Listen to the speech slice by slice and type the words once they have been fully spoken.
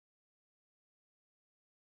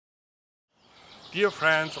Dear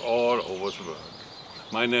friends all over the world,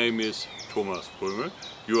 my name is Broemel.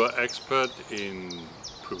 You are expert in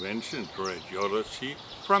prevention and radiology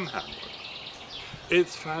from Hamburg.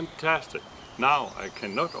 It's fantastic. Now I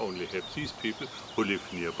can not only help these people who live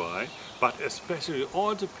nearby, but especially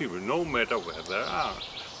all the people, no matter where they are,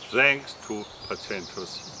 thanks to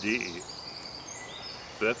Patientus.de.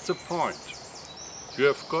 That's the point. You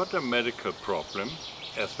have got a medical problem,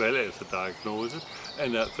 as well as a diagnosis,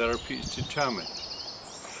 and a therapy is determined.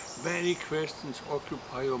 Many questions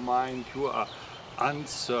occupy your mind. You are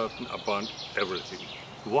uncertain about everything.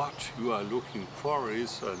 What you are looking for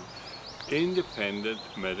is an independent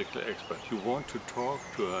medical expert. You want to talk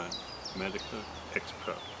to a medical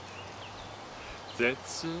expert.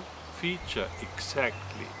 That's the feature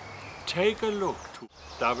exactly. Take a look to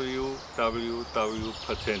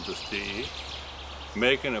www.patientus.de,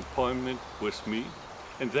 make an appointment with me,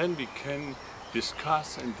 and then we can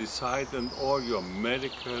discuss and decide on all your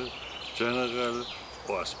medical, general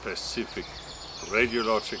or specific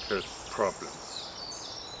radiological problems.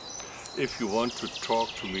 If you want to talk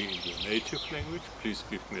to me in your native language, please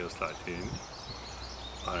give me a slight hint.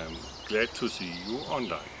 I am glad to see you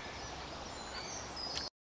online.